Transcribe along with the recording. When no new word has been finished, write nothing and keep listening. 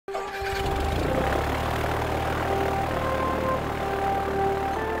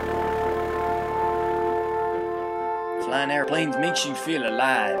Flying airplanes makes you feel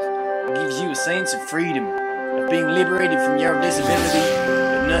alive. It gives you a sense of freedom, of being liberated from your disability,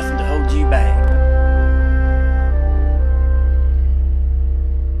 but nothing to hold you back.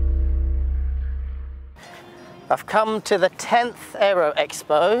 I've come to the 10th Aero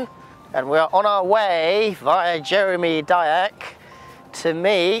Expo and we're on our way via Jeremy Dyack to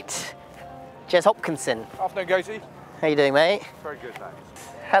meet Jez Hopkinson. Afternoon, Goatee. How you doing, mate? Very good, thanks.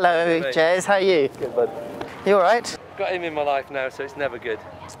 Hello, Good, Jez. How are you? Good, bud. You all right? Got him in my life now, so it's never good.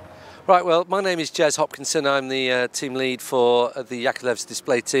 Right, well, my name is Jez Hopkinson. I'm the team lead for the Yakovlevs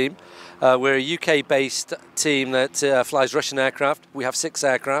display team. We're a UK-based team that flies Russian aircraft. We have 6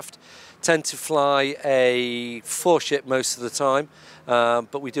 aircraft. Tend to fly a 4-ship most of the time,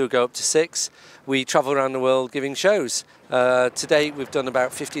 but we do go up to 6. We travel around the world giving shows. To date, we've done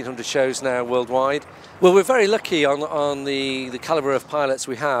about 1,500 shows now worldwide. Well, we're very lucky on the calibre of pilots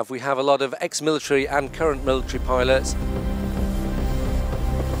we have. We have a lot of ex-military and current military pilots.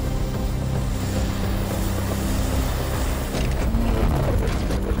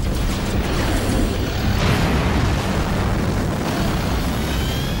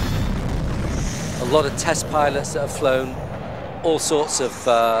 A lot of test pilots that have flown all sorts of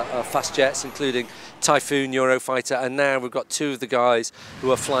fast jets, including Typhoon, Eurofighter, and now we've got 2 of the guys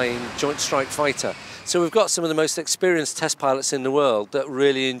who are flying Joint Strike Fighter. So we've got some of the most experienced test pilots in the world that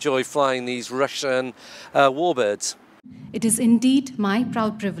really enjoy flying these Russian warbirds. It is indeed my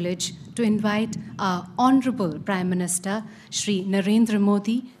proud privilege to invite our Honourable Prime Minister, Shri Narendra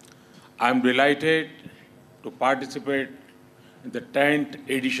Modi. I'm delighted to participate in the 10th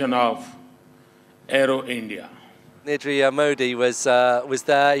edition of Aero India. Narendra Modi was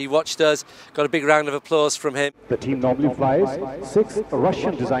there, he watched us, got a big round of applause from him. The team normally flies 6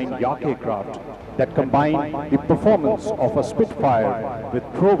 Russian-designed Yak aircraft that combine the performance of a Spitfire with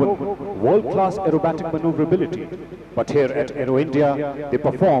proven world-class aerobatic maneuverability. But here at Aero India, they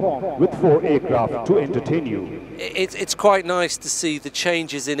perform with 4 aircraft to entertain you. It's quite nice to see the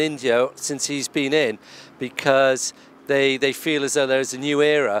changes in India since he's been in, because they feel as though there's a new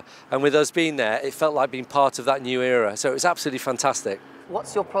era, and with us being there, it felt like being part of that new era. So it was absolutely fantastic.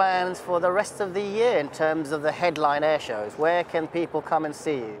 What's your plans for the rest of the year in terms of the headline air shows? Where can people come and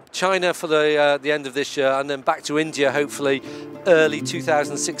see you? China for the end of this year, and then back to India hopefully early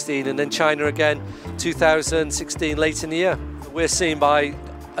 2016, and then China again 2016 late in the year. We're seen by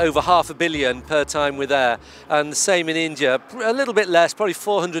over $500 million per time we're there, and the same in India, a little bit less, probably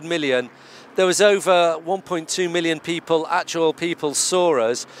 400 million. There was over 1.2 million people, actual people, saw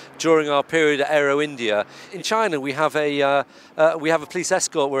us during our period at Aero India. In China, we have a police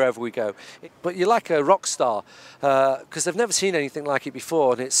escort wherever we go. But you're like a rock star, because they've never seen anything like it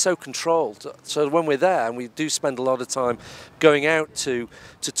before, and it's so controlled. So when we're there, and we do spend a lot of time going out to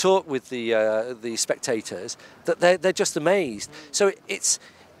talk with the spectators, that they're just amazed. So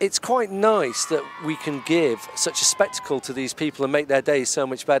it's quite nice that we can give such a spectacle to these people and make their days so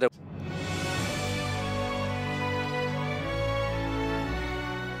much better.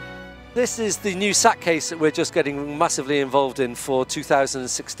 This is the new SAT case that we're just getting massively involved in for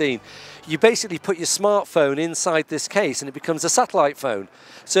 2016. You basically put your smartphone inside this case and it becomes a satellite phone.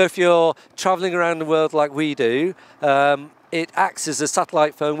 So if you're traveling around the world like we do, it acts as a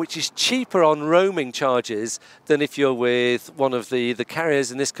satellite phone, which is cheaper on roaming charges than if you're with one of the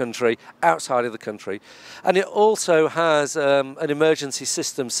carriers in this country, outside of the country. And it also has an emergency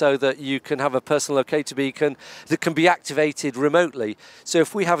system so that you can have a personal locator beacon that can be activated remotely. So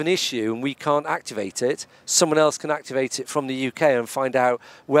if we have an issue and we can't activate it, someone else can activate it from the UK and find out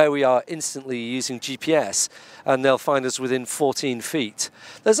where we are instantly using GPS, and they'll find us within 14 feet.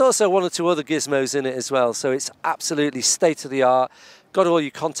 There's also 1 or 2 other gizmos in it as well, so it's absolutely state-of-the-art, got all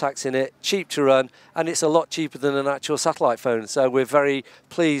your contacts in it, cheap to run, and it's a lot cheaper than an actual satellite phone. So we're very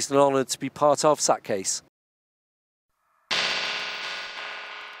pleased and honoured to be part of SAT case.